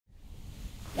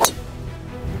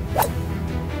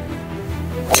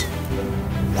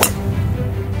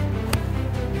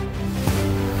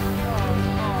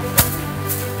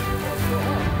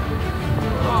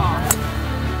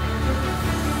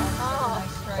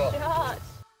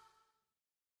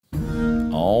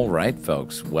All right,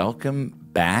 folks, welcome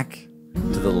back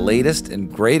to the latest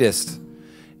and greatest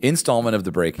installment of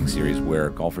the Breaking series, where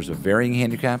golfers of varying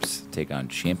handicaps take on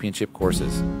championship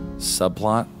courses.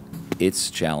 Subplot,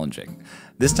 it's challenging.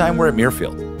 This time we're at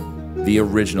Muirfield, the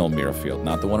original Muirfield,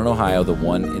 not the one in Ohio, the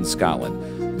one in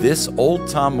Scotland. This old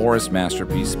Tom Morris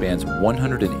masterpiece spans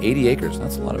 180 acres.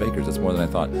 That's a lot of acres. That's more than I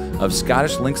thought. Of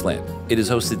Scottish linksland. It has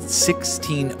hosted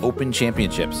 16 Open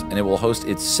Championships, and it will host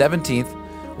its 17th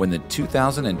when the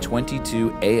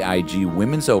 2022 AIG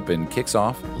Women's Open kicks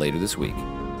off later this week.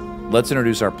 Let's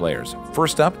introduce our players.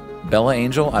 First up, Bella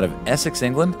Angel out of Essex,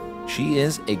 England. She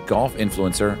is a golf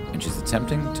influencer, and she's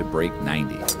attempting to break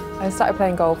 90. I started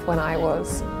playing golf when I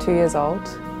was 2 years old.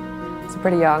 So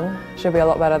pretty young. Should be a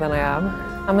lot better than I am.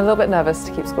 I'm a little bit nervous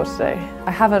to keep score today.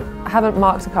 I haven't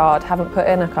marked a card, haven't put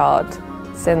in a card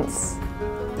since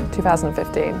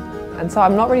 2015. And so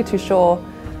I'm not really too sure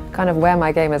kind of where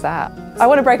my game is at. I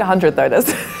want to break 100 though,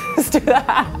 let's do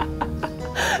that.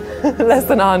 Less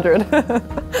than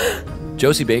 100.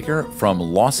 Josie Baker from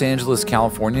Los Angeles,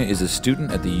 California is a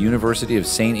student at the University of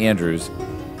St. Andrews.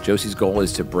 Josie's goal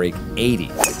is to break 80.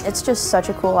 It's just such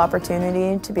a cool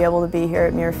opportunity to be able to be here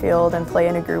at Muirfield and play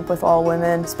in a group with all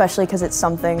women, especially because it's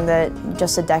something that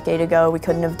just a decade ago we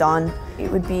couldn't have done.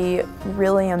 It would be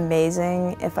really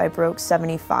amazing if I broke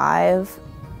 75,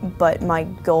 but my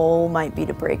goal might be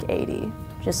to break 80,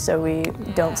 just so we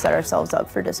don't set ourselves up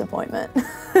for disappointment.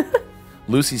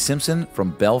 Lucy Simpson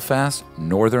from Belfast,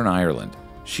 Northern Ireland.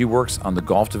 She works on the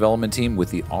golf development team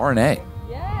with the R&A,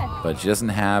 but she doesn't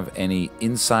have any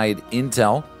inside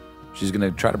intel. She's going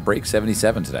to try to break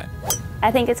 77 today.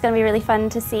 I think it's going to be really fun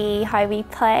to see how we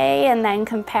play and then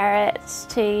compare it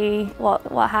to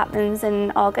what happens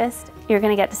in August. You're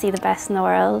going to get to see the best in the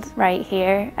world right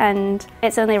here, and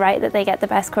it's only right that they get the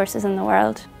best courses in the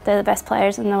world. They're the best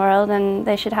players in the world, and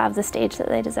they should have the stage that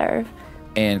they deserve.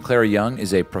 And Clara Young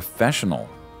is a professional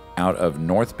out of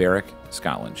North Berwick,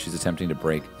 Scotland. She's attempting to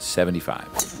break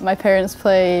 75. My parents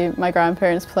play, my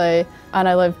grandparents play, and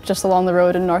I live just along the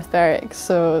road in North Berwick,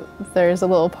 so there's a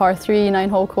little par 3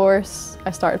 9-hole course.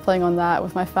 I started playing on that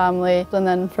with my family, and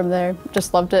then from there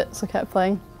just loved it, so kept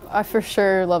playing. I for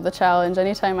sure love the challenge.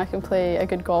 Anytime I can play a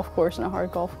good golf course and a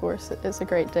hard golf course, it's a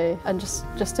great day. And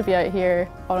just to be out here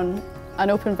on an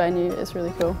open venue is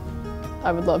really cool.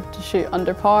 I would love to shoot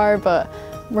under par, but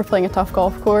we're playing a tough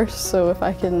golf course, so if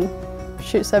I can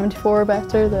shoot 74 or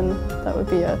better, then that would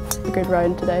be a good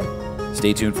round today.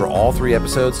 Stay tuned for all 3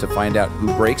 episodes to find out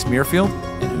who breaks Muirfield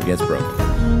and who gets broken.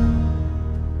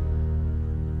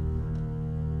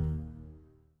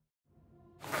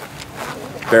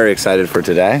 Very excited for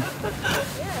today.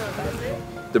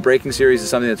 The Breaking series is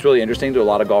something that's really interesting to a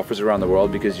lot of golfers around the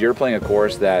world, because you're playing a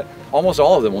course that almost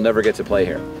all of them will never get to play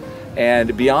here.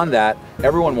 And beyond that,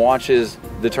 everyone watches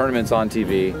the tournaments on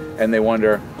TV and they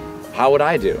wonder, how would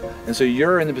I do? And so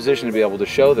you're in the position to be able to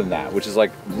show them that, which is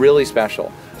like really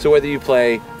special. So whether you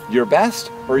play your best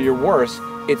or your worst,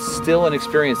 it's still an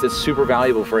experience that's super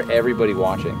valuable for everybody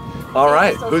watching. All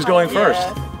right, who's going first?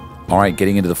 All right,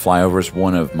 getting into the flyovers,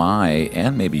 one of my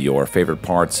and maybe your favorite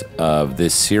parts of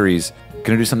this series.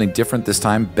 Going to do something different this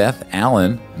time. Beth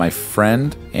Allen, my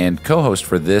friend and co-host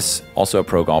for this, also a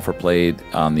pro golfer, played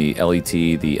on the LET,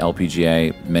 the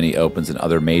LPGA, many Opens and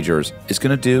other majors, is going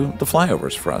to do the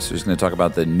flyovers for us. She's going to talk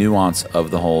about the nuance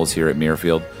of the holes here at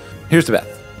Muirfield. Here's to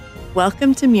Beth.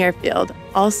 Welcome to Muirfield,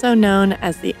 also known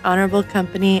as the Honourable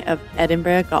Company of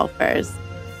Edinburgh Golfers.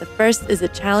 The first is a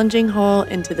challenging hole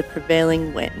into the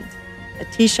prevailing wind. A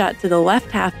tee shot to the left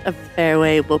half of the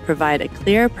fairway will provide a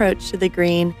clear approach to the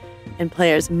green, and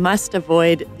players must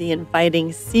avoid the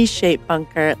inviting C-shaped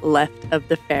bunker left of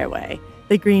the fairway.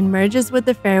 The green merges with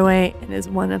the fairway and is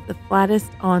one of the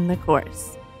flattest on the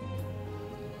course.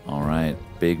 All right,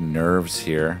 big nerves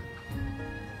here.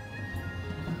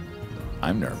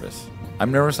 I'm nervous.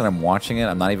 I'm nervous and I'm watching it.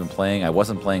 I'm not even playing. I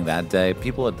wasn't playing that day.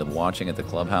 People watching at the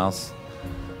clubhouse,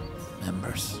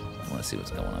 members, I want to see what's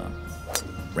going on.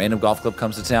 Random Golf Club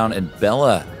comes to town, and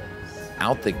Bella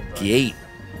out the gate.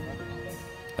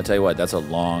 I'll tell you what, that's a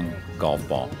long golf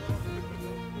ball.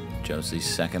 Josie's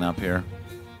second up here.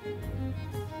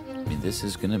 I mean, this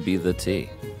is going to be the tee.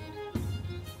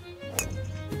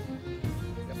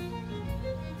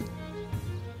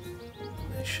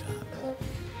 Nice shot.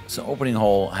 So opening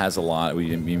hole has a lot.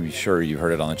 I'm sure you've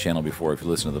heard it on the channel before if you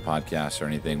listen to the podcast or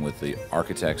anything with the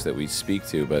architects that we speak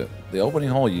to, but the opening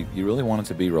hole, you really want it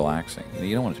to be relaxing.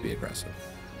 You don't want it to be aggressive.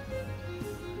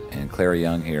 And Clara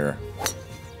Young here,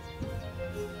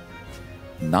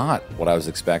 not what I was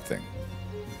expecting.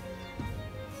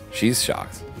 She's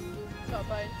shocked.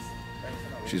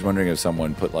 She's wondering if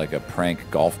someone put like a prank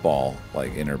golf ball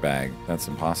like in her bag. That's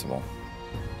impossible.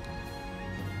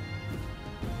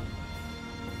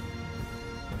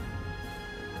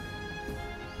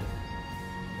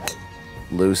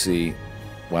 Lucy,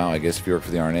 wow, I guess if you work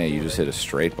for the RNA, you just hit a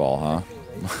straight ball, huh?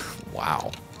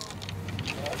 Wow.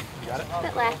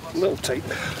 Bit left. A little tight.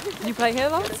 You play here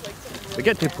lots? We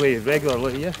get to play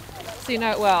regularly, yeah? So you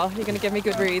know it well. You're going to give me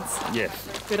good reads, Yes.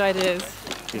 good ideas.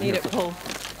 Been Need here it, Paul.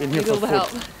 Been here Need for all the help.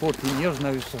 14 years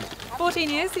now, so 14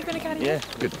 years you've been a caddy? yeah,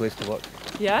 good place to work.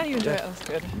 Yeah, you enjoy Yeah. it. That's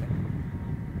good.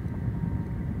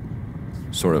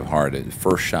 Sort of hard.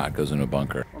 First shot goes into a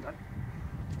bunker.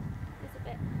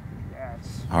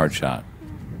 Hard shot.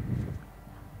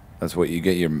 That's what you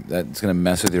get that's going to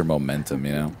mess with your momentum,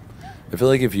 you know? I feel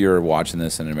like if you're watching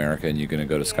this in America and you're going to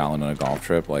go to Scotland on a golf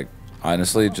trip, like,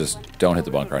 honestly, just don't hit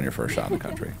the bunker on your first shot in the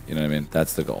country. You know what I mean?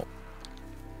 That's the goal.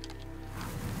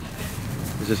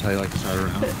 Is this how you like to start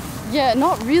around? Yeah,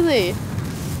 not really.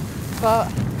 But,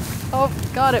 oh,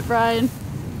 got it, Brian.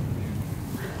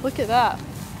 Look at that.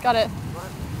 Got it.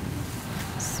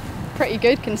 It's pretty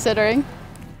good considering.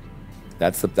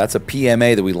 That's a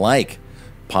PMA that we like.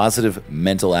 Positive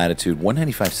mental attitude.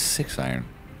 195 6 iron.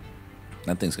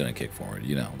 That thing's going to kick forward.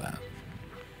 You know that.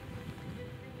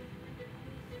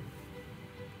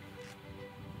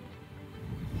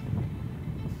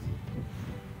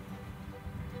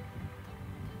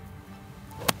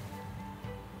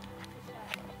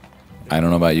 I don't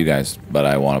know about you guys, but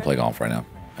I want to play golf right now.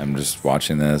 I'm just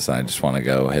watching this. I just want to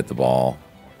go hit the ball.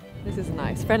 This is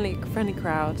nice. Friendly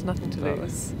crowd. Nothing to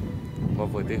lose.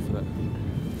 Lovely day for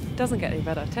that. Doesn't get any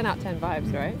better. 10 out of 10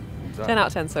 vibes, right? Exactly. 10 out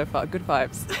of 10 so far. Good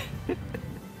vibes.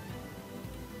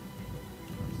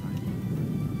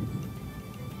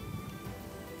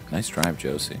 Nice drive,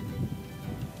 Josie.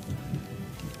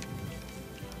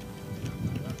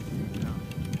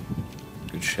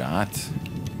 Good shot.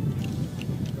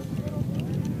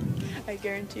 I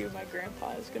guarantee you my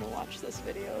grandpa is going to watch this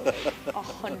video like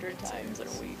 100 times in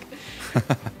a week.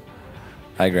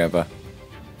 Hi, Grandpa.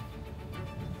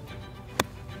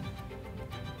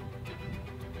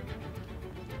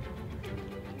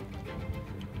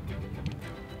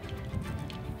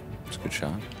 It's a good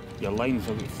shot. Your line's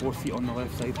about 4 feet on the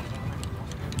left side.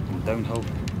 And downhill.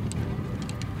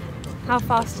 How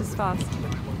fast is fast?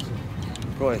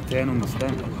 Probably 10 on the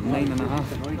stem.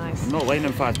 9.5. Nice. I'm not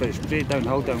lining fast, but it's straight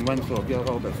downhill, downwind, so I'll be a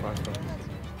little bit faster.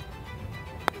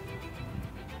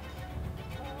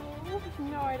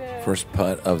 No idea. First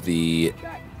putt of the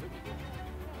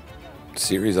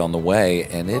series on the way,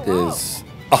 and it is.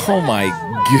 Oh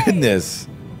my goodness!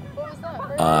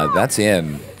 That's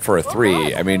in for a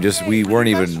 3. I mean, just we weren't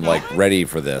even like ready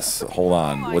for this. Hold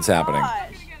on, what's happening?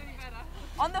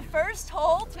 On the first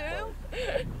hole, too?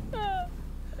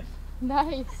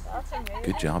 Nice. That's amazing.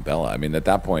 Good job, Bella. I mean, at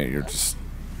that point, you're just.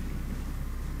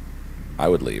 I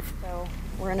would leave. So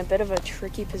we're in a bit of a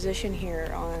tricky position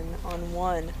here on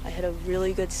one. I hit a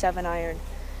really good 7-iron,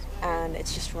 and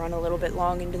it's just run a little bit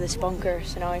long into this bunker,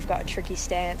 so now I've got a tricky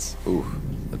stance. Ooh,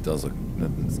 that does look.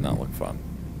 That does not look fun.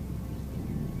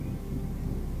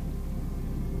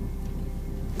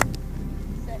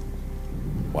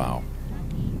 Wow.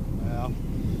 Well,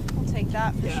 I'll take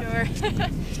that for sure.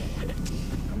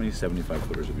 How many 75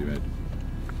 footers have you made?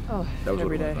 Oh, That was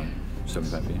every what it day. was,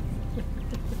 75 feet.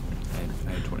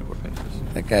 I had 24 paces.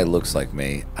 That guy looks like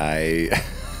me. I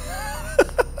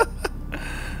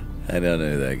don't know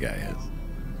who that guy is.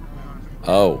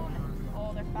 Oh.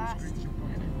 Oh, they're fast.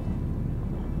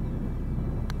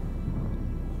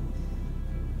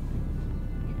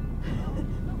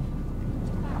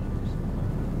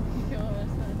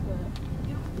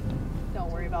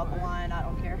 Don't worry about the line, I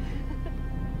don't care.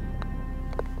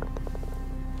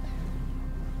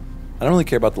 I don't really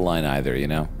care about the line either, you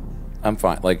know? I'm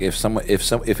fine. Like if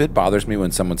it bothers me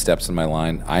when someone steps in my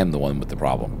line, I am the one with the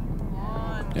problem.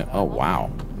 Yeah. Oh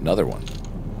wow. Another one.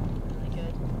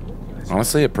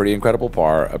 Honestly, a pretty incredible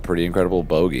par, a pretty incredible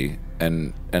bogey,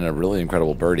 and a really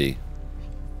incredible birdie.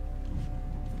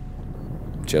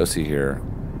 Josie here.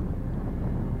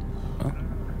 Oh,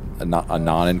 a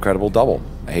non-incredible double.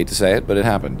 I hate to say it, but it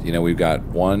happened. You know, we've got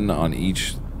one on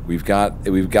each. We've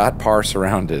got par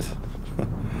surrounded.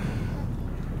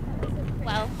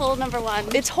 Well, hole number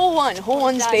 1. It's hole one. Hole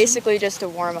one's Done. basically just a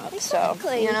warm-up, so,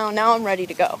 Exactly. you know, now I'm ready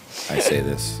to go. I say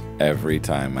this every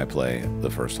time I play the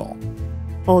first hole.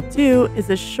 Hole 2 is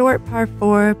a short par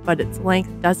 4, but its length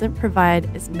doesn't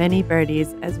provide as many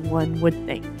birdies as one would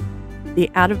think. The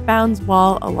out-of-bounds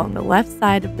wall along the left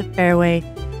side of the fairway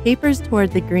tapers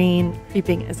toward the green,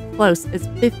 creeping as close as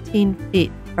 15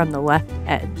 feet from the left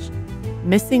edge.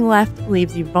 Missing left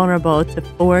leaves you vulnerable to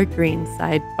 4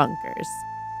 greenside bunkers.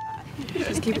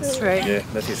 Just keep it straight. Yeah,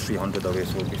 this is 300 away,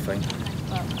 so we'll be fine.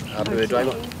 Happy with the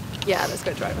driver? Yeah, let's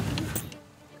go driver.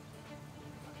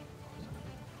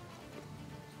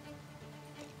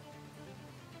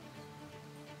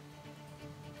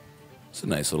 It's a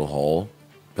nice little hole.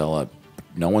 Bella,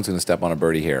 no one's going to step on a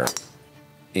birdie here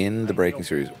in the Breaking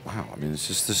Series. Wow, I mean, it's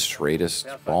just the straightest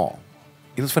ball.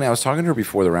 You know, it's funny, I was talking to her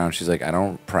before the round. She's like, I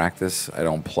don't practice, I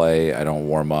don't play, I don't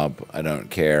warm up, I don't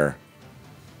care.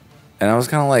 And I was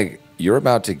kind of like, you're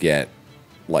about to get,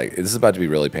 like, this is about to be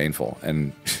really painful.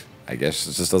 And I guess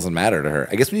it just doesn't matter to her.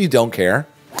 I guess when you don't care,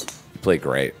 you play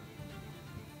great.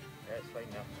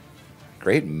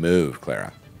 Great move,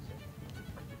 Clara.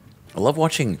 I love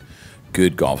watching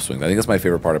good golf swings. I think that's my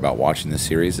favorite part about watching this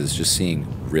series is just seeing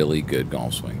really good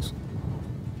golf swings.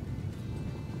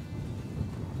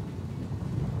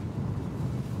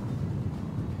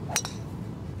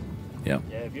 Yep.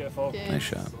 Yeah, beautiful. Nice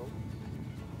shot.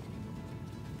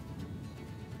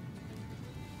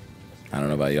 I don't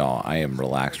know about y'all. I am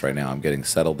relaxed right now. I'm getting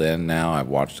settled in now. I've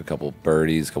watched a couple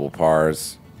birdies, a couple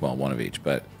pars. Well, one of each,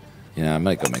 but you know, I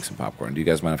might go make some popcorn. Do you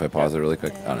guys mind if I pause it really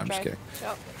quick? Oh, no, I'm just kidding.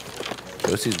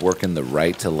 Josie's working the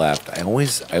right to left. I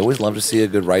always love to see a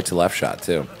good right to left shot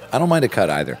too. I don't mind a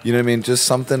cut either. You know what I mean? Just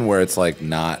something where it's like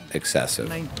not excessive.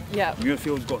 Yeah.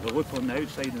 Muirfield's got the loop on the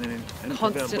outside and then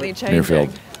Constantly changing.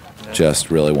 Muirfield just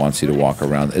really wants you to walk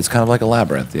around. It's kind of like a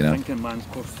labyrinth, you know? Thinking man's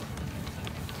course.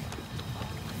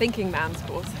 Thinking man's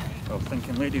course. Oh,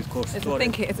 thinking ladies course. It's sorry. a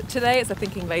thinking. Today it's a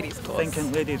thinking ladies course.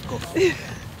 Thinking ladies course.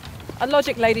 A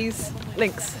Logic ladies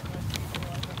links.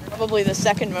 Probably the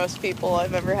second most people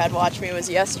I've ever had watch me was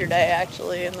yesterday,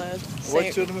 actually, in the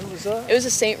What tournament was that? It was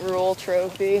a St. Rule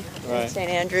Trophy Right. in St.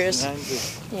 Andrews. St.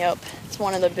 Andrews. Yep, it's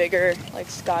one of the bigger, like,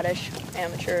 Scottish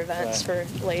amateur events for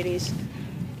ladies.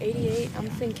 88, I'm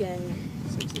thinking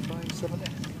 65, 70.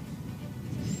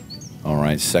 All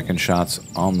right, second shot's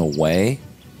on the way.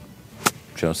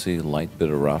 Josie, light bit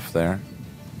of rough there.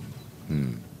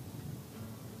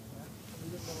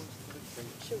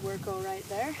 Should work all right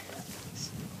there.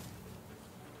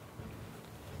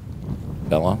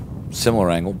 Bella, similar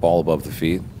angle, ball above the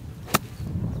feet.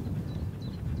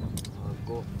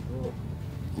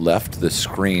 Left the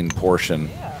screen portion.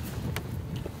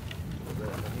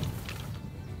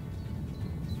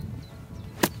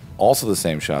 Also the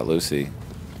same shot, Lucy.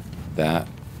 That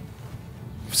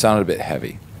sounded a bit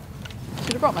heavy.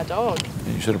 Should have brought my dog.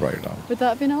 You should have brought your dog. Would that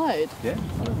have been allowed? Yeah,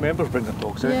 members bring their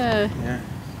dogs out. Yeah.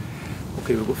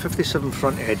 Okay, we've got 57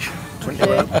 front edge,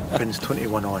 21 pins,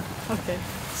 21 on. Okay.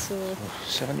 So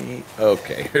 78.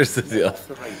 Okay, here's the deal.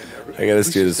 I gotta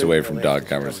steer this away from dog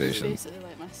conversation. basically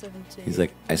like my 17. He's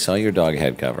like, I saw your dog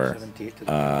head cover.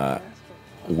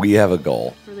 We have a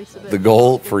goal. Release a bit. The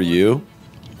goal for you,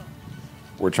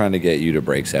 we're trying to get you to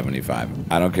break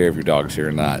 75. I don't care if your dog's here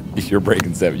or not. You're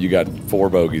breaking 7. You got 4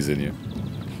 bogeys in you.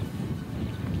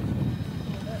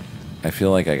 I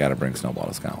feel like I got to bring Snowball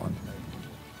to Scotland.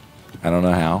 I don't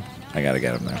know how. I got to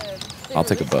get him there. I'll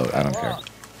take a boat. I don't care.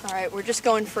 All right, we're just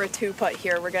going for a 2-putt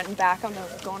here. We're getting back on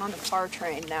going on the par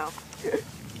train now.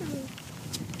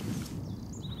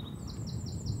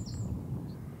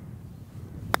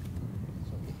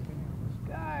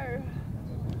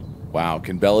 Wow,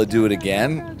 can Bella do it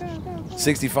again?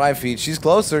 65 feet. She's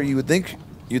closer. You would think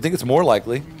it's more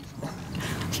likely. I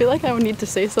feel like I would need to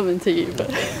say something to you,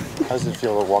 but How does it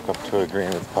feel to walk up to a green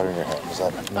with putter in your hand? Does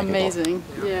that make it amazing.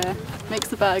 Yeah. Makes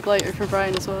the bag lighter for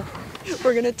Brian as well.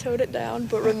 We're gonna tote it down,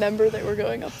 but remember that we're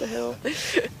going up the hill.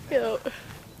 Yep.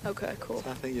 Okay, cool.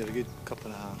 I think you're a good cup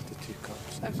and a half to 2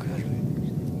 cups. Okay.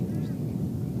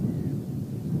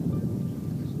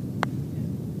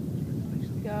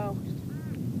 Go.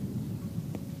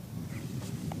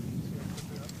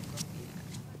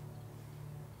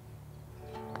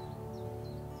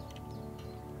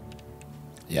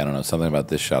 Yeah, I don't know. Something about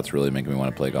this shot's really making me want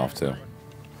to play golf too.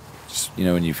 Just, you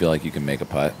know, when you feel like you can make a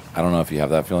putt. I don't know if you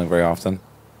have that feeling very often.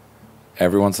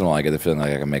 Every once in a while, I get the feeling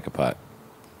like I can make a putt.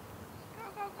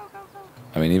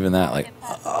 I mean, even that, like,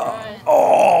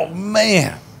 oh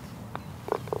man.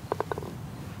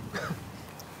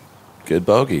 Good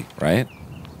bogey, right?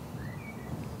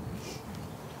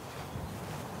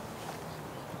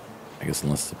 I guess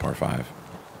unless it's a par 5.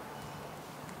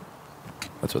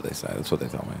 That's what they say. That's what they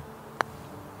tell me.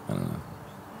 I don't know.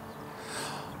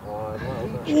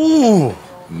 Ooh,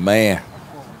 man.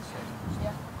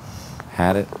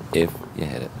 Had it if you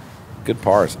hit it. Good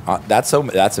pars. That's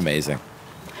amazing.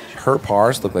 Her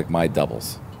pars look like my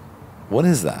doubles. What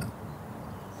is that?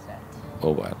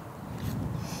 Oh, what?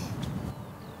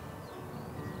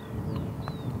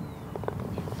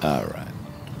 All right.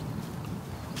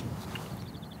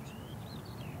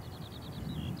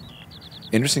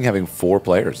 interesting having 4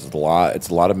 players. It's a lot. It's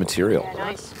a lot of material. Yeah,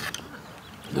 nice.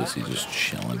 Lucy just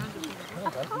chilling.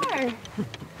 A car.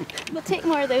 We'll take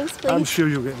more of those, please. I'm sure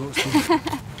you'll get lots of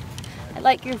I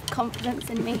like your confidence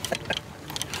in me.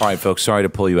 All right, folks, sorry to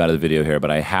pull you out of the video here, but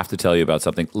I have to tell you about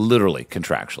something, literally,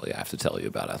 contractually, I have to tell you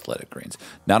about Athletic Greens.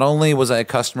 Not only was I a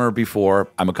customer before,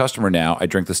 I'm a customer now. I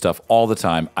drink this stuff all the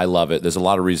time. I love it. There's a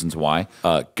lot of reasons why.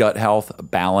 Gut health,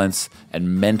 balance,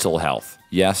 and mental health.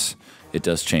 Yes, it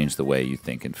does change the way you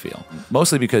think and feel.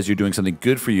 Mostly because you're doing something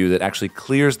good for you that actually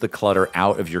clears the clutter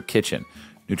out of your kitchen.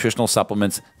 Nutritional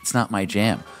supplements, it's not my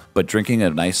jam. But drinking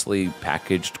a nicely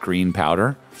packaged green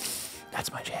powder,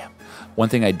 that's my jam. One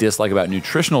thing I dislike about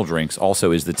nutritional drinks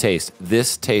also is the taste.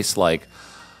 This tastes like,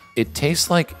 it tastes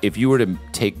like if you were to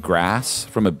take grass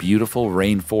from a beautiful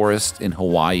rainforest in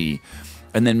Hawaii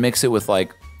and then mix it with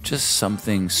like just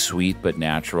something sweet but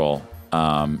natural.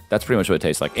 That's pretty much what it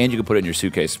tastes like. And you can put it in your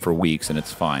suitcase for weeks and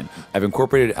it's fine. I've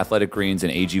incorporated Athletic Greens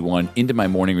and AG1 into my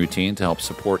morning routine to help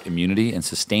support immunity and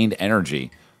sustained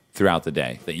energy throughout the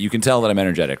day. You can tell that I'm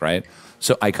energetic, right?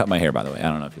 So I cut my hair, by the way. I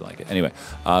don't know if you like it. Anyway,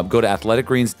 go to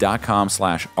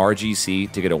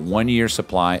athleticgreens.com/RGC to get a 1-year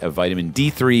supply of vitamin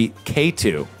D3,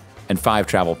 K2, and 5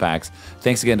 travel packs.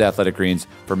 Thanks again to Athletic Greens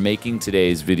for making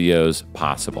today's videos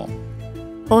possible.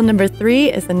 Hole number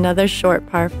 3 is another short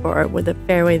par 4 with a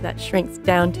fairway that shrinks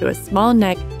down to a small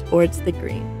neck towards the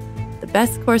green. The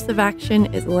best course of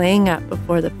action is laying up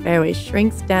before the fairway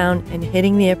shrinks down and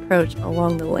hitting the approach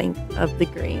along the length of the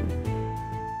green.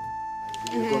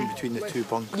 You're going between the 2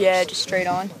 bunkers. Yeah, just straight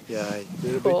on. Yeah,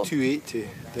 they're about 280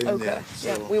 down there. So.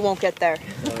 Yeah, we won't get there.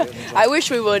 I wish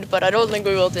we would, but I don't think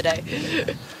we will today.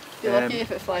 You're lucky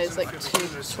if it flies like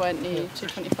 220,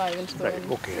 225 into the wind.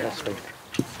 Okay, that's fine.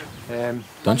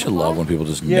 Don't you love when people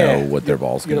just know what their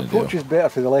ball's going to do? Your approach is better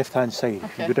for the left-hand side.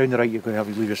 Okay. If you go down the right, you're going to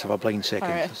have to leave yourself a blind second.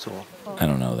 Right. So. I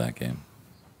don't know that game.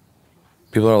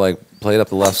 People are like, play it up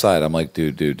the left side. I'm like,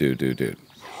 dude.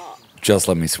 Just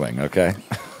let me swing, okay?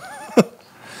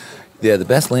 Yeah, the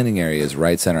best landing area is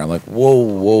right center. I'm like,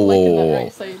 whoa.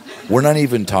 Right side. We're not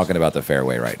even talking about the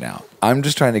fairway right now. I'm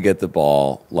just trying to get the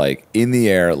ball like in the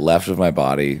air, left of my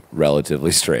body,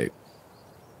 relatively straight.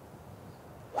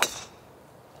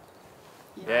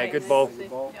 Yeah, good ball.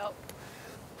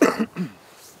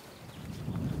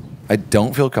 I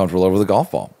don't feel comfortable over the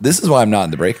golf ball. This is why I'm not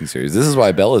in the Breaking Series. This is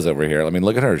why Bella's over here. I mean,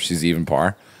 look at her. She's even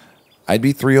par. I'd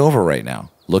be 3 over right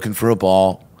now, looking for a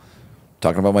ball,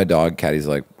 talking about my dog. Caddy's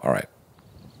like, all right.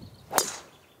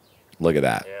 Look at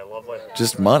that. Yeah, lovely.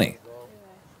 Just money.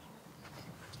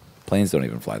 Planes don't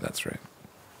even fly that straight.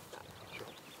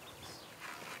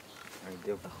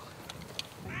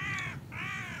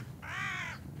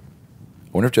 I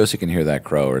wonder if Josie can hear that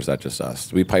crow, or is that just us?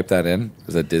 Do we pipe that in?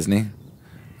 Is that Disney?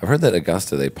 I've heard that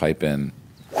Augusta, they pipe in.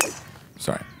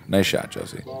 Sorry. Nice shot,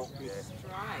 Josie.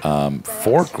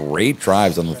 4 great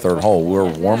drives on the 3rd hole. We're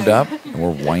warmed up, and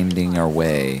we're winding our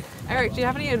way. Eric, do you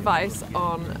have any advice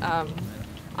on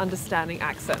understanding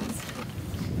accents?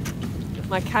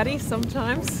 My caddy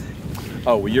sometimes.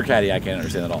 Oh, well, your caddy, I can't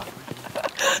understand at all.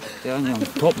 Yeah,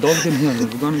 top dog in here. We're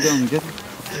going to go and get.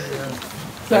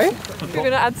 Sorry? You're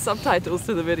going to add subtitles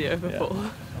to the video before.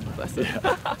 Bless you.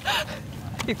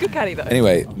 He's a good caddy, though.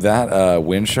 Anyway, that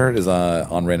wind shirt is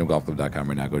on randomgolfclub.com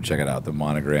right now. Go check it out. The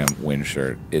monogram wind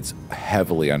shirt. It's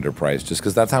heavily underpriced just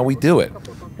because that's how we do it.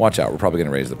 Watch out. We're probably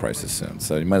going to raise the prices soon.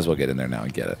 So you might as well get in there now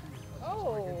and get it.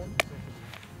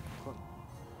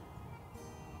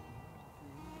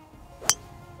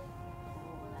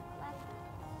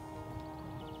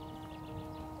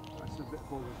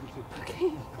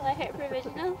 Okay, will I hit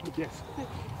provisional? Yes.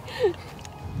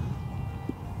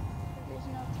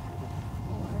 Provisional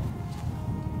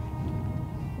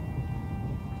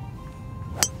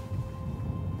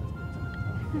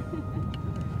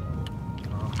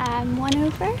 4. 1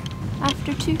 over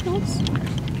after 2 holes,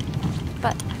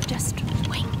 but I've just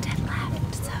winged it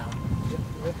left, so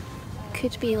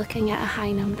could be looking at a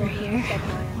high number here.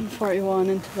 141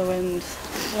 into the wind.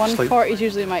 140 is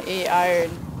usually my 8 iron.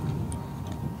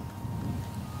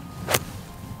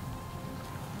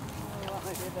 Oh, that might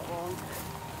be a bit long.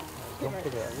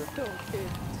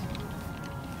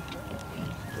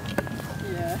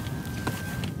 Yeah.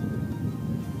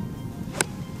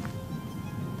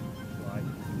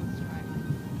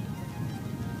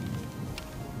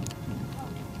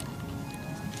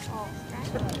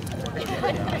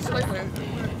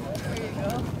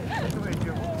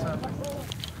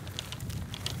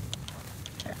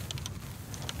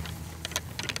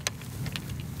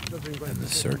 And the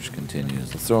search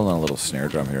continues. Let's throw in a little snare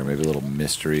drum here, maybe a little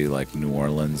mystery like New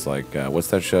Orleans. Like, what's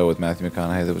that show with Matthew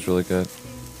McConaughey that was really good?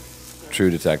 True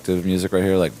Detective music right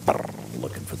here, like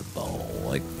looking for the ball.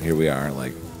 Like, here we are,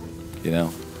 like, you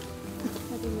know?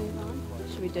 Maybe move on.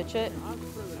 Should we ditch it?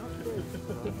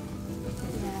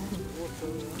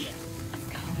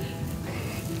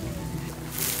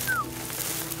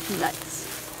 Nice.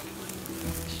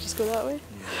 Should we just go that way?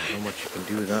 Yeah, not much you can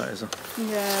do with that, is there?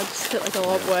 Yeah, just hit like a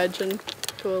lob wedge and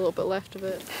go a little bit left of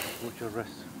it. Watch your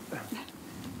wrist.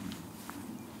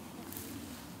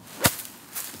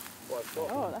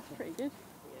 Oh, that's pretty good.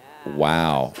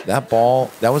 Wow. That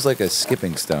ball, that was like a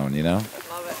skipping stone, you know?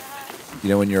 Love it. You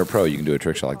know, when you're a pro, you can do a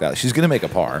trick shot like that. She's going to make a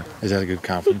par. Is that a good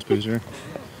confidence booster?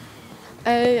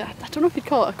 I don't know if you'd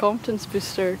call it a confidence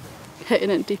booster, hitting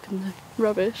it deep in the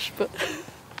rubbish, but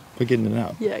But getting it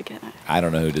out. yeah, again. I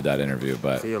don't know who did that interview,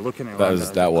 but So you're looking at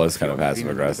that was kind of passive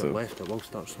aggressive. Left, it will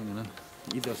start swinging in.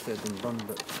 Either said and done,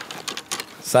 but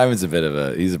Simon's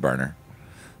he's a burner.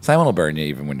 Simon will burn you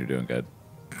even when you're doing good.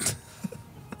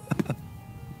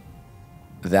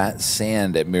 That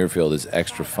sand at Muirfield is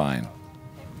extra fine.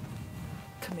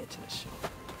 Commit to the shot.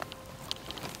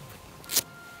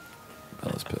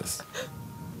 Bella's pissed.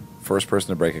 First person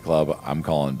to break a club, I'm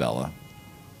calling Bella.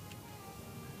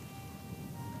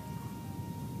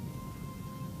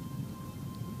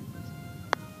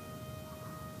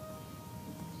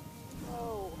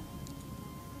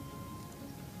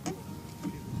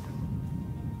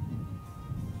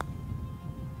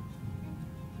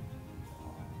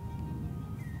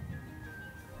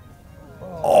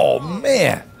 Oh,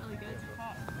 man.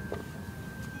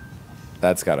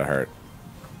 That's got to hurt.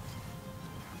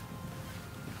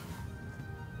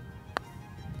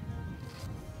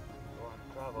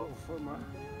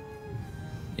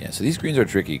 Yeah, so these greens are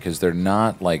tricky because they're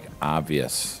not, like,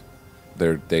 obvious.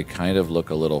 They kind of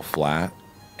look a little flat,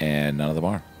 and none of them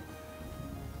are.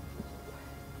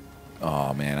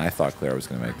 Oh, man, I thought Clara was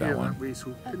going to make that one.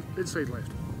 Inside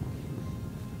left.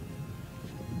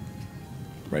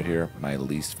 Right here, my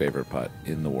least favorite putt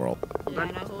in the world. Yeah,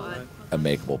 nice putt. A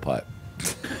makeable putt.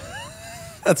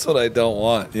 That's what I don't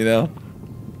want, you know?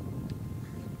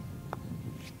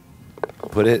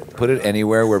 Put it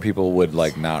anywhere where people would,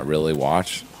 like, not really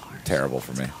watch. Terrible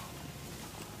for me.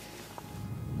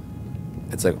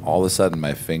 It's like all of a sudden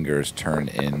my fingers turn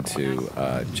into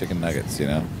chicken nuggets, you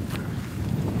know?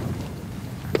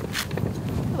 I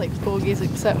feel like bogey's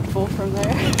acceptable from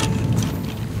there.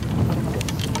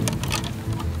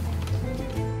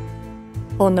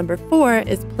 Hole number 4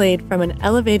 is played from an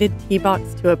elevated tee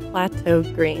box to a plateau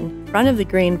green. Front of the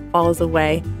green falls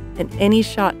away, and any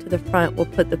shot to the front will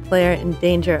put the player in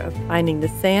danger of finding the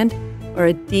sand or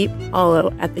a deep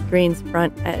hollow at the green's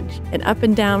front edge. And up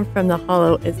and down from the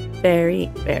hollow is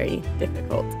very, very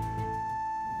difficult.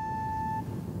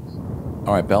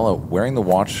 All right, Bella, wearing the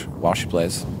watch while she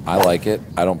plays. I like it.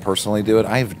 I don't personally do it.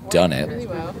 I've done it.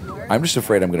 I'm just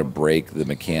afraid I'm going to break the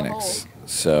mechanics.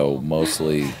 So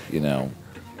mostly, you know,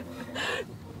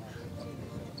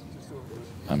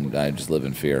 I just live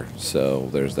in fear. So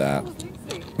there's that.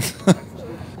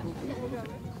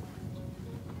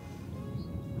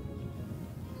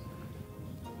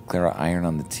 Clara iron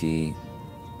on the tee,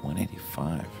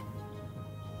 185.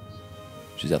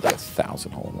 She's had like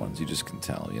 1,000 hole-in-ones. You just can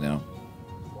tell, you know.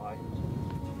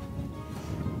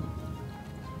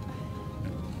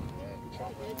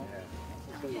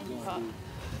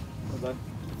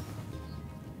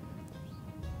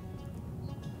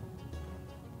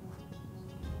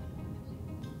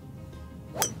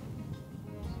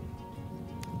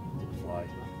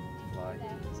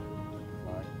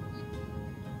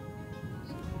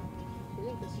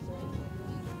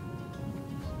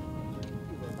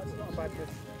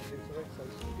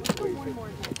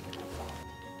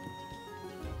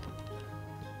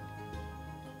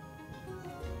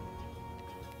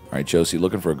 All right, Josie,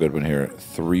 looking for a good one here.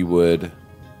 3-wood.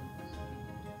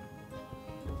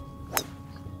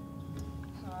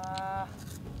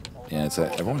 Yeah, it's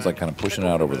everyone's like kind of pushing it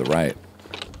out over the right.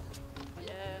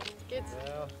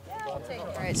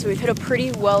 All right, so we've hit a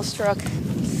pretty well-struck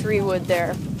 3-wood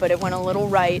there, but it went a little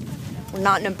right. We're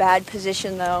not in a bad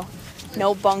position, though.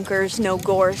 No bunkers, no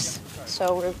gorse,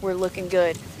 so we're looking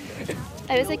good.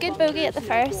 It was a good bogey at the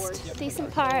first,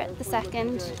 decent par at the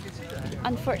second,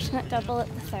 unfortunate double at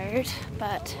the third,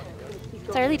 but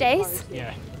it's early days.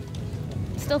 Yeah.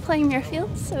 Still playing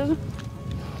Muirfield, so.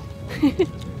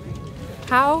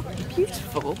 How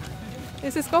beautiful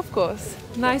is this golf course?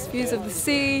 Nice views of the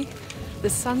sea, the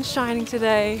sun's shining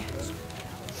today.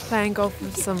 Playing golf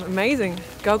with some amazing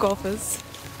golfers.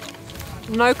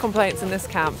 No complaints in this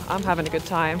camp. I'm having a good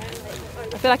time.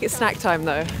 I feel like it's snack time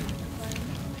though.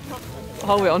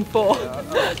 Oh, we're on 4.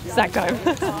 Snack time.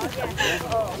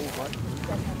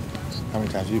 How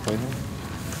many times have you played here?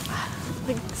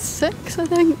 like 6, I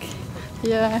think.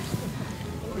 Yeah.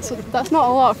 So that's not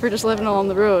a lot for just living along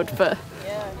the road, but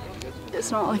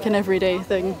it's not like an everyday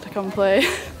thing to come play.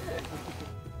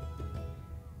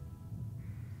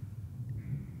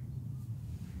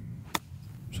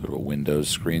 Sort of a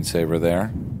Windows screensaver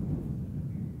there.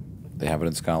 They have it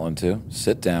in Scotland too.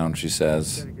 Sit down, she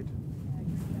says.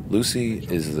 Lucy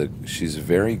she's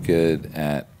very good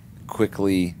at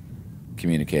quickly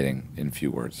communicating in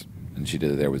few words. And she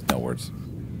did it there with no words.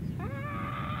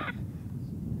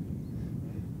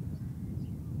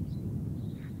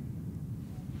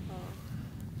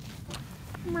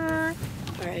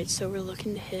 Alright, so we're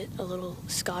looking to hit a little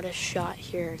Scottish shot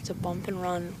here. It's a bump and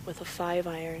run with a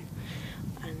 5-iron.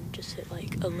 And just hit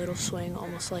like a little swing,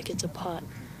 almost like it's a putt.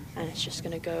 And it's just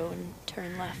going to go and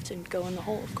turn left and go in the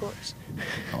hole, of course.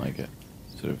 I like it.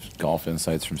 Sort of golf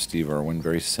insights from Steve Irwin.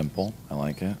 Very simple. I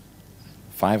like it.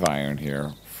 5-iron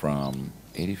here from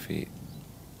 80 feet.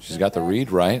 She's got the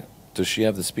read right. Does she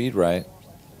have the speed right?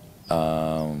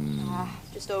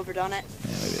 Just overdone it.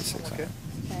 Yeah, maybe a 6-iron.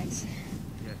 Thanks.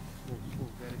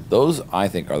 Those, I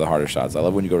think, are the hardest shots. I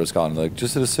love when you go to Scotland, like,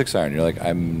 just hit a 6-iron. You're like,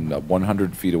 I'm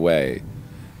 100 feet away.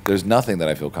 There's nothing that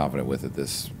I feel confident with at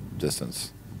this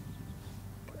distance.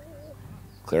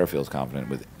 Clara feels confident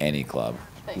with any club.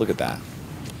 Look at that.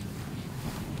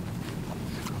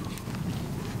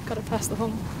 Gotta pass the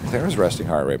hole. Clara's resting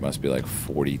heart rate must be like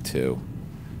 42.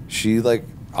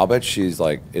 I'll bet she's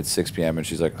like, it's 6 p.m. and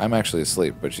she's like, I'm actually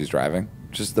asleep, but she's driving.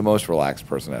 Just the most relaxed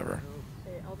person ever.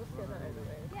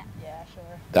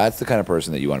 That's the kind of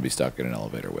person that you want to be stuck in an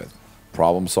elevator with.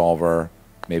 Problem solver,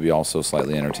 maybe also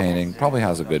slightly entertaining, probably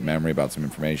has a good memory about some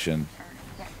information.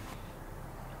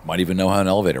 Might even know how an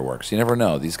elevator works. You never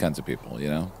know, these kinds of people, you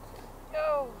know?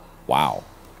 Wow.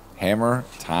 Hammer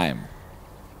time.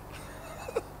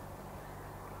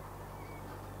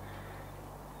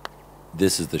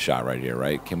 This is the shot right here,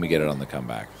 right? Can we get it on the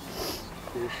comeback?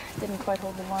 Didn't quite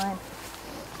hold the line.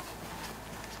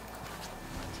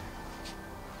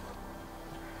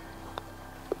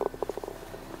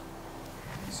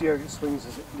 See how it swings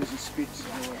as it loses speed.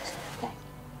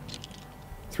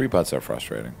 3 putts are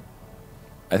frustrating.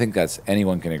 I think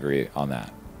anyone can agree on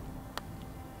that.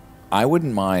 I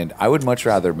wouldn't mind. I would much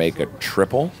rather make a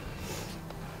triple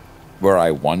where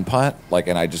I 1-putt,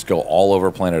 and I just go all over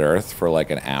planet Earth for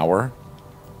like an hour,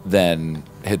 than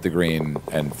hit the green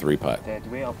and 3-putt.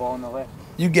 Dead weight, a ball on the left.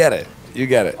 You get it. You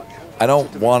get it. I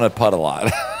don't want to putt a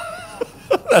lot.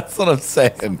 That's what I'm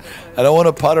saying. I don't want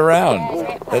to putt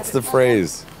around. That's the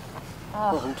phrase.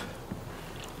 Oh,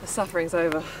 the suffering's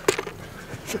over.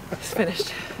 It's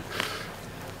finished.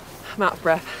 I'm out of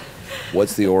breath.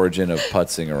 What's the origin of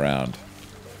putzing around?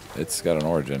 It's got an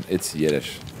origin. It's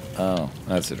Yiddish. Oh,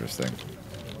 that's interesting.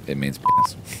 It means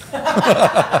penis.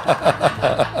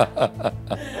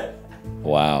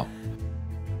 Wow.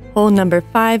 Hole number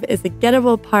 5 is a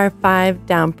gettable par 5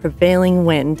 down prevailing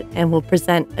wind and will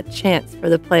present a chance for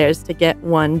the players to get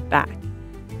one back.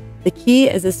 The key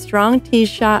is a strong tee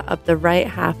shot up the right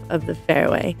half of the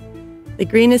fairway. The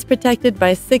green is protected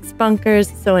by 6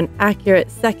 bunkers, so an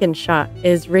accurate second shot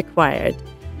is required.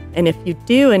 And if you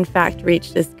do in fact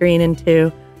reach this green in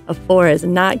 2, a 4 is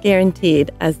not guaranteed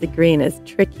as the green is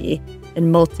tricky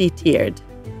and multi-tiered.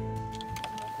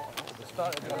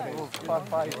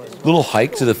 Little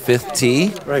hike to the 5th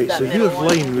tee. Right, so your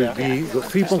line would be, you've got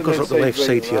 3 bunkers up the left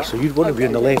side here, so you'd want to be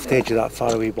on the left edge of that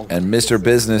faraway bunker. And Mr.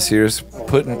 Business here's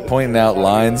pointing out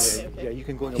lines.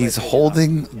 He's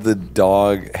holding the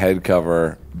dog head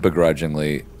cover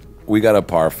begrudgingly. We got a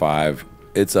par 5.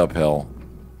 It's uphill.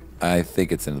 I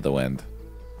think it's into the wind.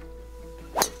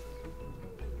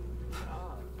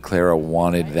 Clara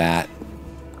wanted that.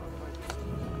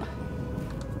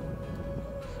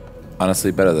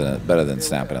 Honestly, better than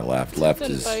snapping it left. Left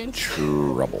is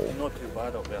trouble. Not too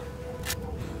bad up there.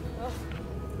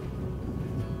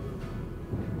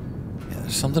 Yeah,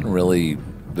 there's something really.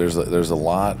 There's a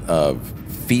lot of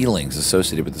feelings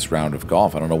associated with this round of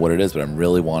golf. I don't know what it is, but I'm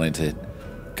really wanting to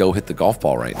go hit the golf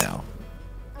ball right now.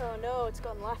 Oh no, it's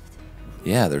gone left.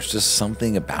 Yeah, there's just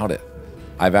something about it.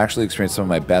 I've actually experienced some of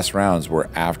my best rounds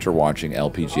were after watching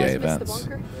LPGA events.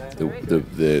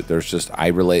 There's just, I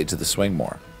relate to the swing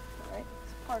more.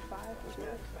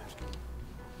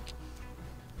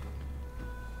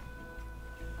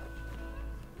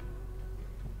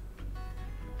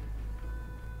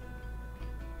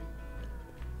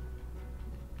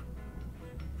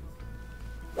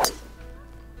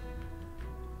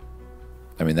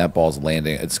 I mean, that ball's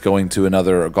landing. It's going to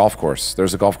another golf course.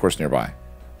 There's a golf course nearby.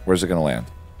 Where's it going to land?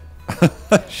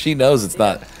 She knows it's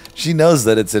not. She knows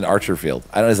that it's in Archer Field.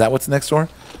 I don't know, is that what's next door?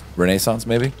 Renaissance,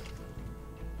 maybe?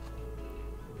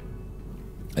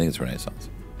 I think it's Renaissance.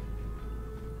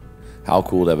 How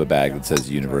cool to have a bag that says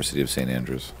University of St.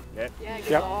 Andrews.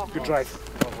 Yeah, good drive.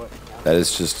 That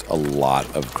is just a lot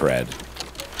of cred.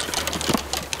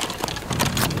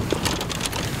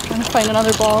 Trying to find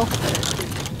another ball.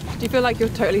 Do you feel like you're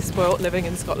totally spoilt living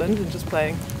in Scotland and just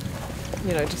playing,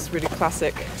 you know, just really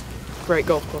classic, great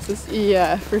golf courses?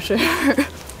 Yeah, for sure.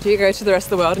 Do you go to the rest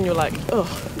of the world and you're like, oh,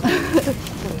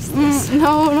 what is this?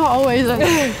 No, not always.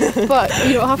 But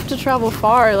you don't have to travel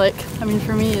far. Like, I mean,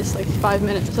 for me, it's like 5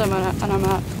 minutes and I'm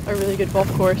at a really good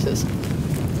golf course. It's,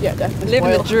 yeah, definitely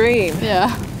Living the dream.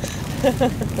 Yeah.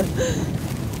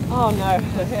 Oh no,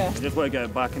 yeah. Just want to get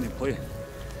it back into play.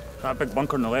 That big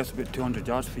bunker on the left's about 200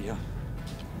 yards for you.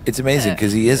 It's amazing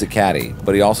because he is a caddy,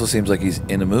 but he also seems like he's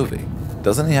in a movie.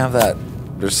 Doesn't he have that?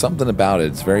 There's something about it.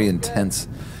 It's very intense.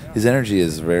 His energy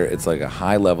is it's like a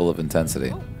high level of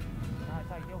intensity.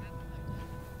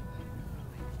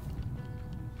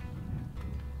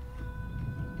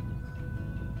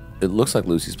 It looks like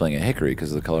Lucy's playing a hickory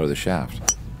because of the color of the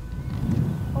shaft.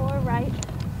 4 right.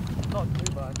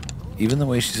 Even the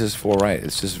way she says 4 right,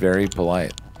 it's just very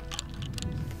polite.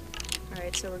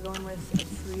 Alright, so we're going with a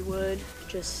 3-wood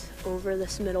just over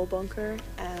this middle bunker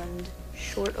and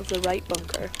short of the right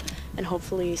bunker, and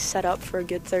hopefully set up for a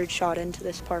good 3rd shot into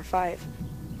this par 5.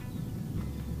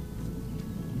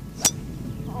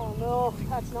 Oh no,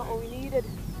 that's not what we needed.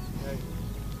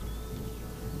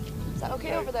 Is that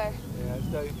okay over there? Yeah, it's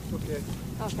down. Okay.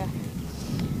 Okay.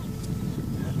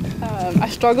 I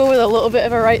struggle with a little bit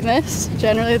of a right miss.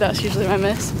 Generally, that's usually my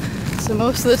miss. So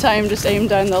most of the time, just aim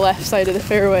down the left side of the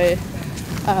fairway.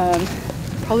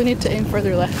 Probably need to aim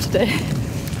further left today.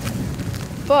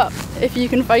 But if you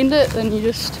can find it, then you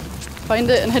just find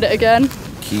it and hit it again.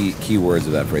 Key words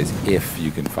of that phrase, if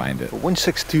you can find it.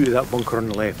 162 to that bunker on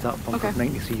the left, that bunker Okay.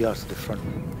 93 yards to the front.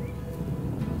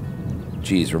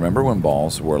 Geez, remember when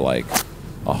balls were like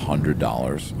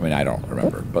 $100? I mean, I don't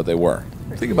remember, but they were.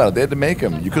 Think about it, they had to make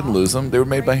them. You couldn't lose them, they were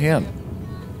made by hand.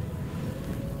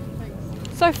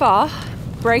 So far,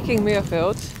 Breaking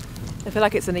Muirfield, I feel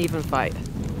like it's an even fight.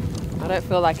 I don't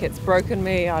feel like it's broken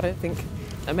me. I don't think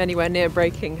I'm anywhere near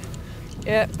breaking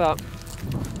it, but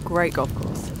great golf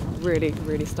course. Really,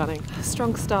 really stunning.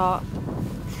 Strong start,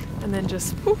 and then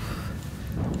just poof,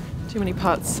 too many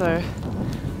putts, so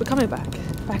we're coming back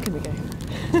in the game.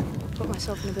 Put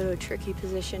myself in a bit of a tricky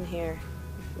position here.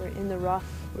 If we're in the rough,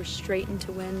 we're straight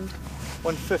into wind.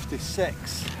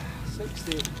 156,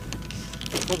 60,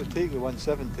 probably take the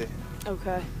 170.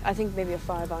 Okay, I think maybe a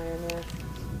 5-iron there.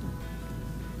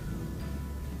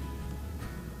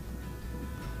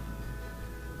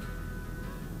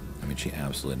 I mean, she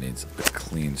absolutely needs a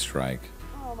clean strike.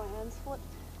 Oh, my hand's flipped.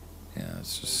 Yeah,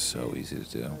 it's just so easy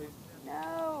to do.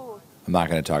 No! I'm not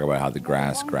going to talk about how the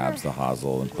grass grabs the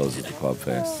hosel and closes the club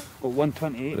face. Well,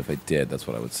 128. But if I did, that's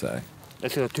what I would say.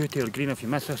 This is a 2-tailed green. If you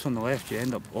miss this on the left, you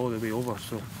end up all the way over.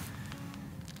 So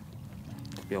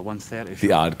it'll be a 130.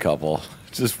 The odd couple,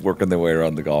 just working their way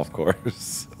around the golf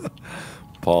course.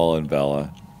 Paul and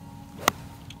Bella.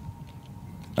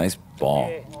 Nice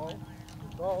ball.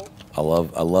 I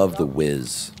love the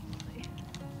whiz.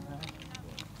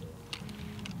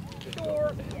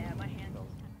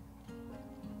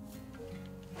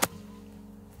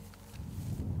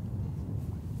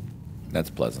 That's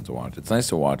pleasant to watch. It's nice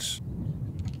to watch.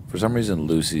 For some reason,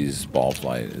 Lucy's ball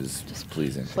flight is just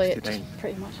pleasing. Play it just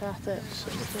pretty much at it.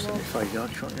 75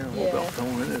 yards shot, yeah. Yeah. Well,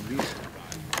 film in at least.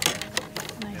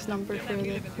 Nice number for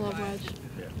the club wedge.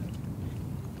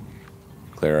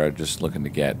 Clara just looking to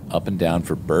get up and down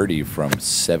for birdie from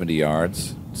 70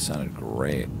 yards. Sounded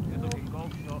great.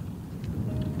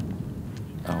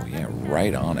 Oh yeah,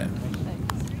 right on it.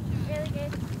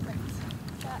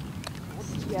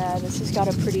 Yeah, this has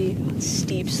got a pretty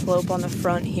steep slope on the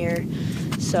front here,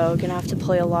 so gonna have to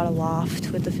play a lot of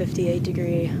loft with the 58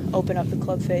 degree. Open up the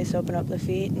club face, open up the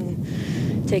feet,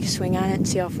 and take a swing at it and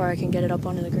see how far I can get it up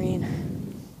onto the green.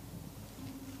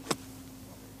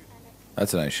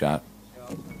 That's a nice shot.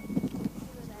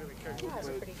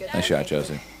 Nice shot,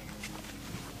 Josie.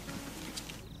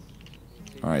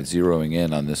 All right, zeroing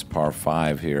in on this par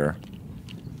 5 here.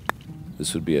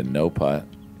 This would be a no putt.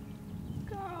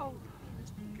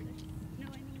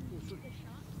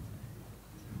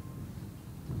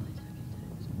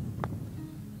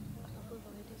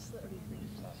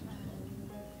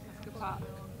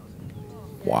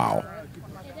 Wow.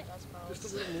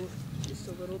 Just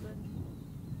a little bit.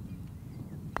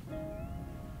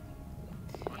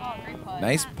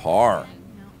 Nice par.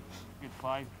 Good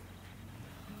 5.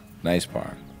 Nice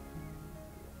par.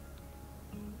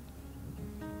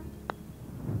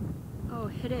 Oh,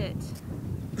 hit it.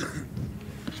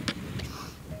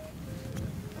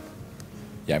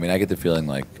 Yeah, I mean, I get the feeling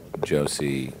like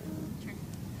Josie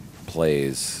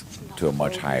plays to a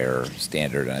much higher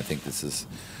standard, and I think this is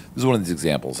one of these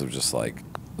examples of just like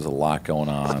there's a lot going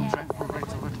on.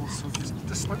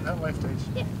 Just slip that left edge.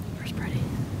 Yeah. Where's birdie?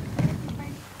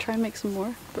 Try and make some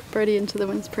more, but birdie into the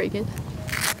wind's pretty good.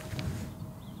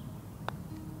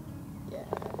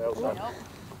 Yeah.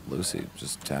 Lucy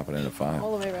just tapping into 5.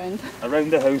 All the way around.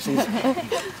 Around the houses.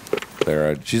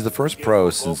 Clara, she's the first pro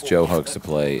since Joe Hooks to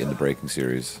play in the Breaking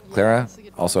Series. Clara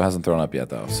also hasn't thrown up yet,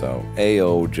 though. So,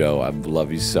 Ayo, Joe, I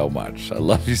love you so much. I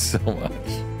love you so much.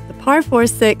 The par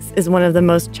 4-6 is one of the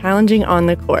most challenging on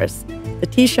the course. The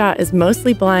tee shot is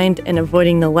mostly blind, and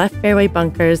avoiding the left fairway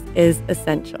bunkers is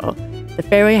essential. The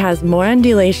fairway has more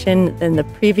undulation than the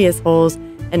previous holes,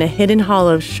 and a hidden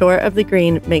hollow short of the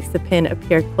green makes the pin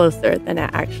appear closer than it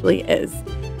actually is.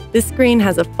 This green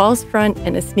has a false front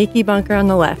and a sneaky bunker on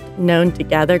the left, known to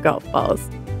gather golf balls.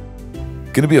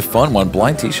 Gonna be a fun one,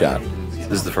 blind tee shot.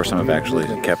 This is the first time I've actually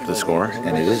kept the score,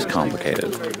 and it is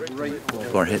complicated.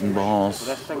 People are hitting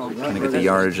balls, trying to get the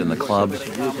yardage in the club.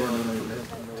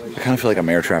 I kind of feel like I'm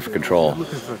air traffic control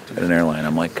at an airline.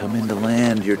 I'm like, come into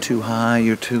land, you're too high,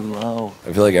 you're too low.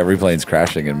 I feel like every plane's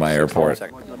crashing in my airport.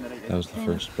 That was the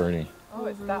first birdie.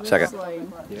 Second birdie.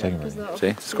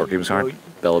 See, scorekeeping's hard.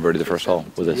 Bella birdie the first hole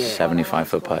with a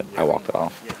 75-foot putt. I walked it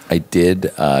off. I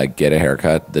did get a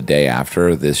haircut the day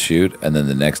after this shoot, and then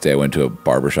the next day I went to a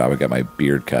barbershop and got my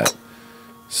beard cut.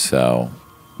 So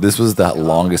this was the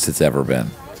longest it's ever been.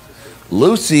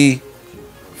 Lucy,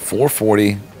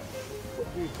 440.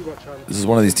 This is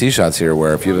one of these tee shots here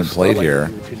where if you haven't played here,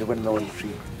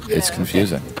 it's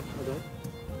confusing.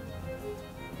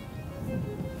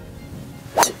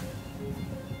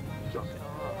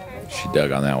 She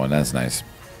dug on that one. That's nice.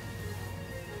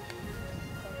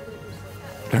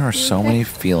 There are so many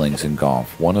feelings in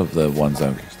golf. One of the ones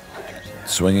I'm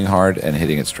swinging hard and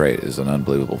hitting it straight is an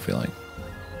unbelievable feeling.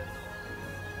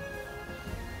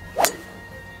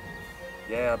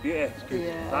 Yeah, beauty.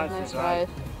 Yeah, nice ride.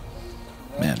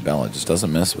 Man, Bella just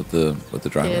doesn't miss with the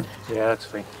driver. Yeah, that's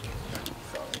fine.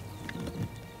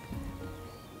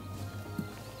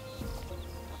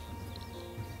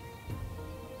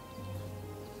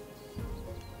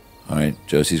 All right,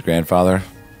 Josie's grandfather,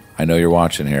 I know you're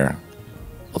watching here.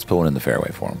 Let's put one in the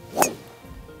fairway for him.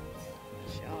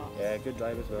 Yeah, good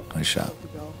drive as well. Nice shot.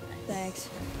 Thanks.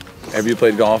 Have you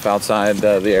played golf outside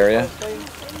the area?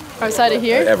 Outside of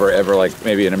here? Ever like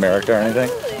maybe in America or anything?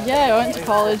 Yeah, I went to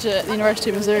college at the University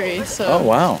of Missouri, so Oh,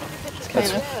 wow. it's kind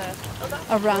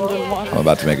of a random one. I'm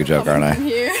about to make a joke, aren't I?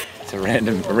 Here. It's a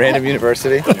random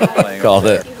university. Called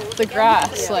it. The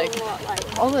grass, like,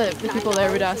 all the people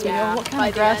there would ask me, oh, what kind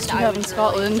of grass do you have in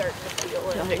Scotland?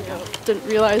 Like, didn't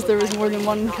realize there was more than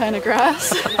one kind of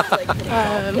grass.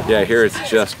 Yeah, here it's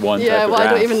just one type Yeah, of well, grass.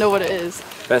 I don't even know what it is.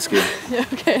 Fescue. Yeah,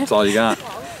 okay. That's all you got.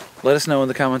 Let us know in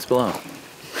the comments below.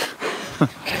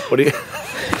 What do you?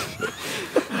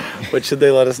 What should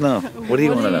they let us know? What do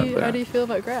you want to know? How do you feel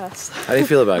about grass? How do you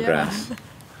feel about Yeah. grass?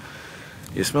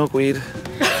 You smoke weed?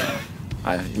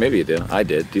 Maybe you do. I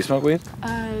did. Do you smoke weed?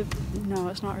 No,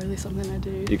 it's not really something I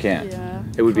do. You can't? Yeah.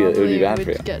 It would be bad would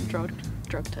for you. Get drug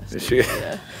tested. She,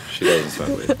 Yeah. she doesn't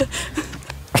smoke weed.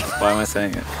 Why am I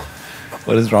saying it?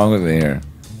 What is wrong with me here?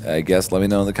 I guess let me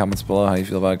know in the comments below how you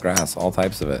feel about grass. All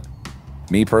types of it.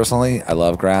 Me personally, I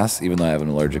love grass, even though I have an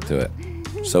allergic to it.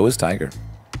 So is Tiger.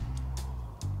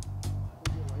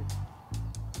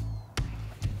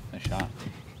 Nice shot.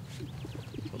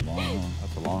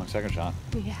 That's a long second shot.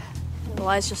 Yeah. The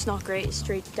lie's just not great.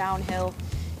 Straight downhill.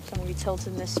 So I'm going to be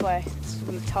tilting this way. It's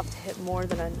going to be tough to hit more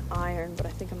than an iron, but I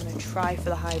think I'm going to try for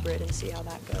the hybrid and see how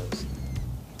that goes.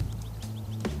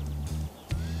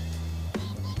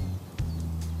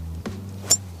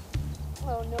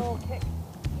 Oh no, kick.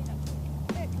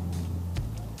 Kick.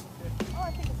 Oh,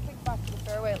 I think it's kicked back to the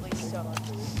fairway at least, so.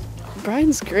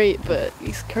 Brian's great, but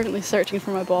he's currently searching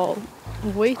for my ball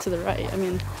way to the right. I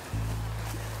mean,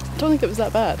 I don't think it was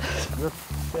that bad. You're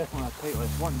definitely a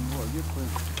tightless one. What are you playing?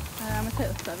 I'm a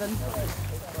tightless 7.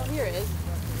 Oh, here it is.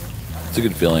 It's a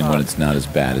good feeling when it's not as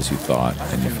bad as you thought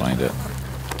and you find it.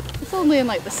 It's only in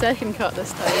like the second cut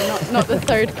this time, not the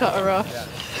third cut of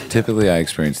rough. Typically, I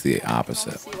experience the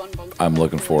opposite. I'm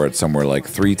looking for it somewhere like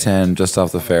 310 just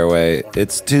off the fairway.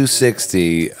 It's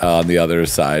 260 on the other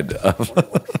side of.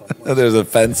 There's a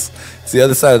fence. It's the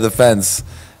other side of the fence,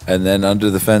 and then under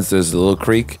the fence there's a little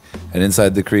creek, and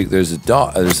inside the creek there's a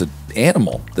dog. There's an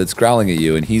animal that's growling at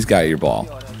you, and he's got your ball.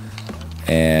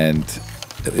 And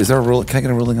is there a rule? Can I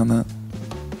get a ruling on that?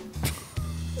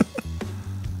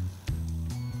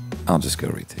 I'll just go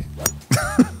retee.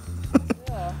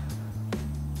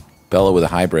 Bella with a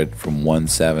hybrid from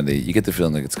 170. You get the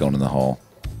feeling like it's going in the hole,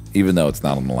 even though it's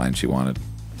not on the line she wanted.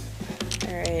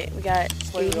 All right, we got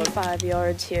 85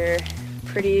 yards here.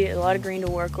 A lot of green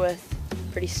to work with.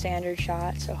 Pretty standard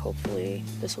shot, so hopefully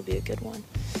this will be a good one.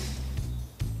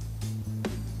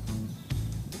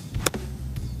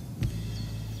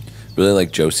 Really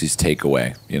like Josie's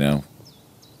takeaway, you know?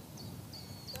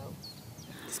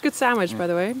 It's a good sandwich, by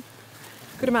the way.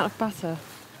 Good amount of butter.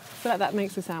 I feel like that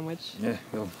makes a sandwich. Yeah,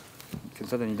 well,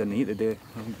 considering you didn't eat today,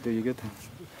 it'll do you good.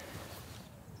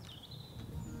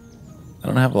 I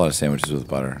don't have a lot of sandwiches with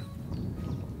butter.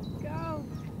 Go.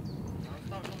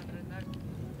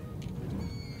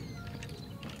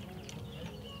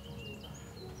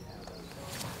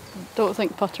 Don't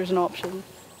think butter's an option.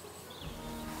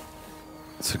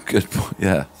 It's a good point,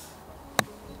 yeah.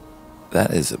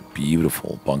 That is a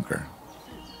beautiful bunker.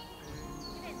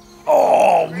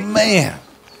 Oh, man!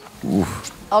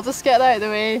 Oof. I'll just get out of the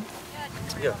way.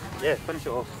 Yeah, finish it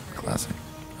off. Classic.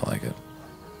 I like it.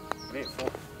 Great fall.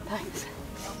 Thanks.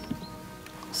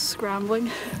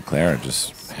 Scrambling. Clara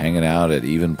just hanging out at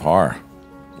even par.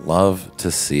 Love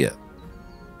to see it.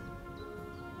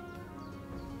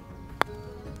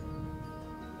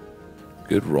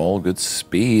 Good roll, good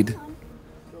speed.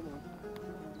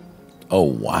 Oh,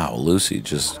 wow. Lucy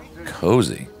just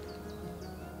cozy.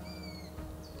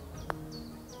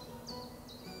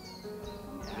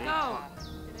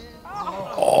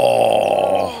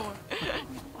 Oh.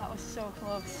 That was so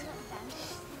close.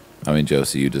 I mean,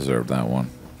 Josie, you deserve that one.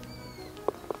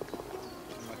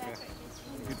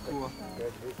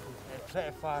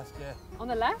 Pretty fast, yeah. On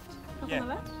the left? Yeah. On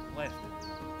the left? Left.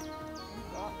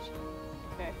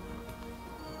 Okay.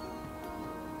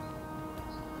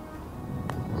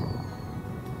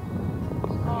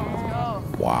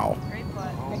 Wow.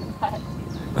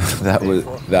 That was,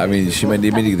 I mean, she might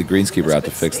need me to get the greenskeeper out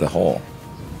to fix the hole.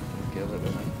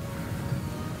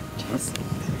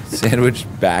 Sandwich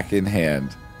back in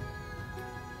hand.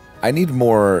 I need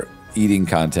more eating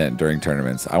content during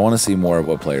tournaments. I want to see more of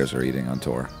what players are eating on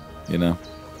tour. You know?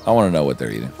 I want to know what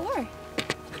they're eating. 4.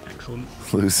 Excellent.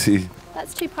 Lucy.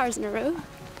 That's 2 pars in a row.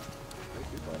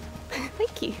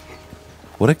 Thank you.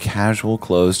 What a casual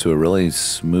close to a really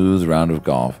smooth round of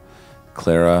golf.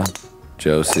 Clara,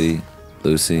 Josie,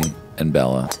 Lucy, and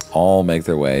Bella all make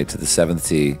their way to the 7th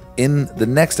tee in the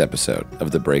next episode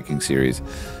of the Breaking series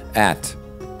at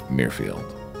Muirfield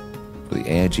for the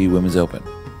AIG Women's Open.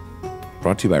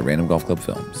 Brought to you by Random Golf Club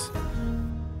Films.